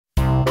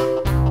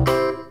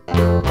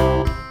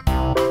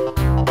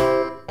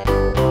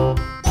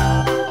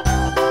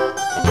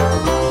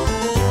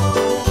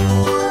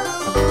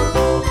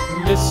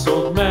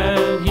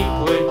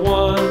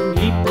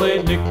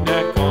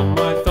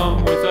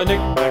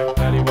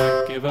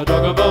give a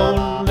dog a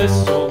bone.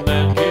 This old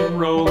man came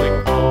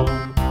rolling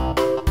home.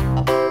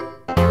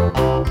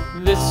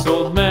 This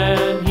old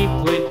man, he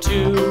played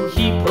too.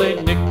 He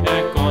played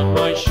knick-knack on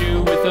my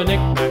shoe. With a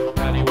knick-knack,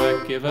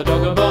 paddywhack, give a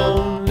dog a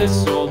bone.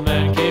 This old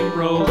man came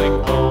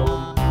rolling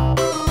home.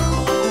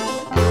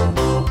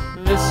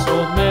 This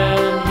old man,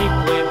 he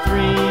played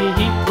three.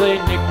 He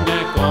played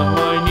knick-knack on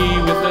my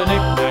knee. With a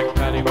knick-knack,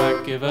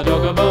 paddywhack, give a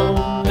dog a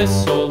bone.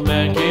 This old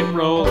man came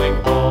rolling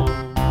home.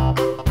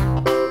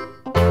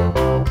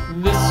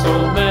 This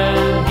old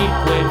man, he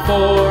played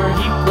four.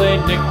 He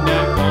played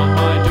knick-knack on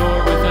my door.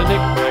 With a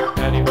knick-knack,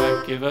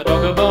 paddywhack, give a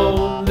dog a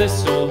bone.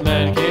 This old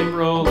man came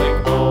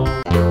rolling home.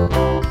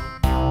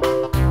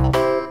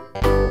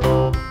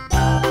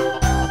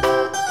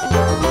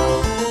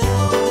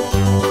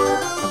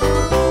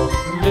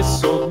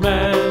 This old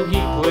man, he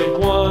played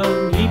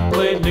one. He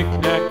played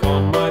knick-knack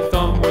on my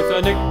thumb. With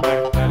a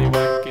knick-knack,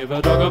 paddywhack, give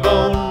a dog a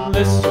bone.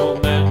 This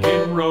old man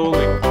came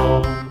rolling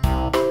home.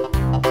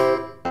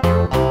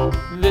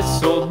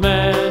 This old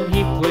man,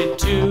 he played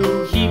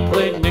two. He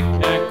played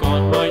knick-knack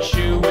on my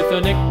shoe. With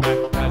a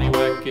knick-knack,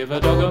 paddywhack, give a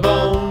dog a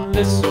bone.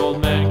 This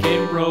old man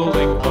came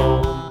rolling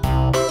home.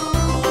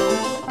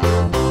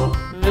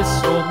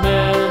 This old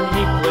man,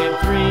 he played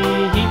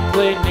three. He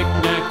played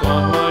knick-knack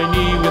on my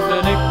knee. With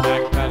a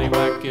knick-knack,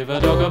 paddywhack, give a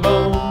dog a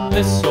bone.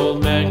 This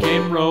old man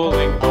came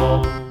rolling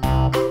home.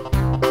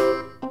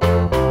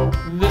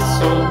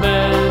 This old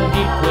man,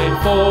 he played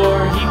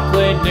four. He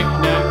played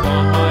knick-knack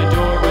on my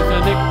door. With a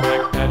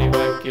knick-knack,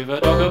 paddywhack, give a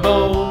dog a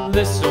bone.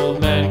 This old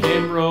man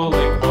came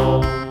rolling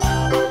home.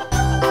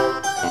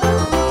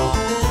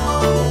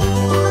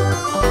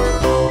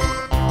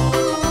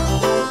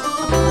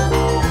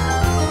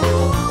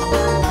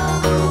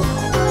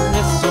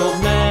 This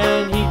old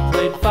man, he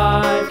played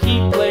five. He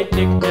played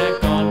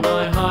knick-knack on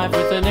my hive.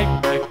 With a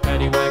knick-knack,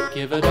 paddywhack,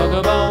 give a dog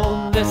a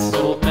bone. This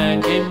old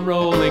man came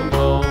rolling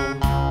home.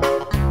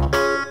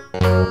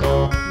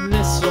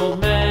 This old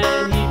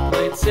man, he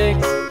played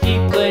six. He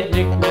played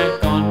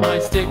knick-knack on my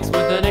sticks. With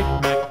a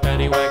knick-knack,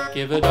 paddywhack,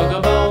 give a dog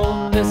a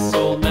bone. This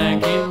old man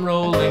came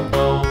rolling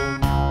home.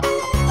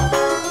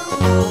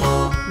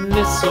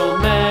 This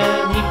old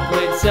man, he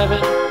played seven.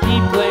 He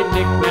played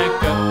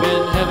knick-knack up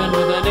in heaven.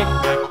 With a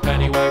knick-knack,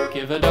 paddywhack,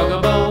 give a dog a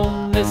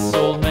bone. This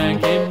old man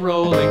came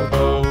rolling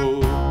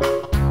home.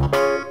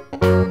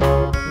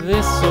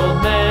 This old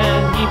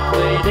man, he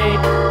played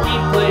eight. He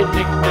played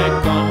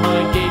knick-knack on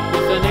my gate.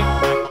 With a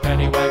knick-knack,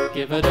 paddywhack,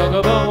 give a dog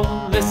a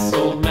bone. This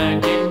old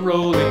man came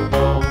rolling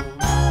home.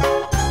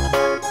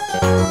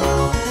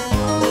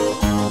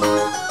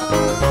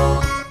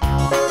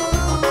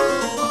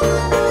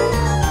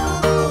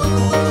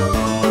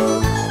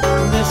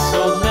 This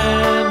old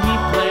man, he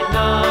played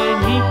nine.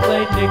 He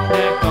played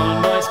knick-knack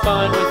on my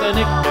spine. With a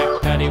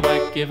knick-knack,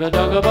 paddywhack, give a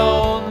dog a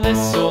bone.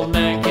 This old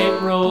man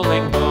came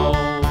rolling home.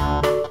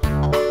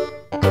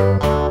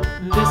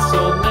 This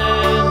old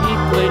man, he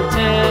played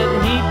ten.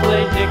 He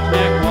played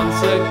knick-knack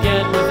once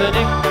again. With a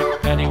knick-knack,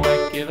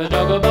 paddywhack, give a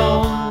dog a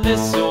bone.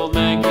 This old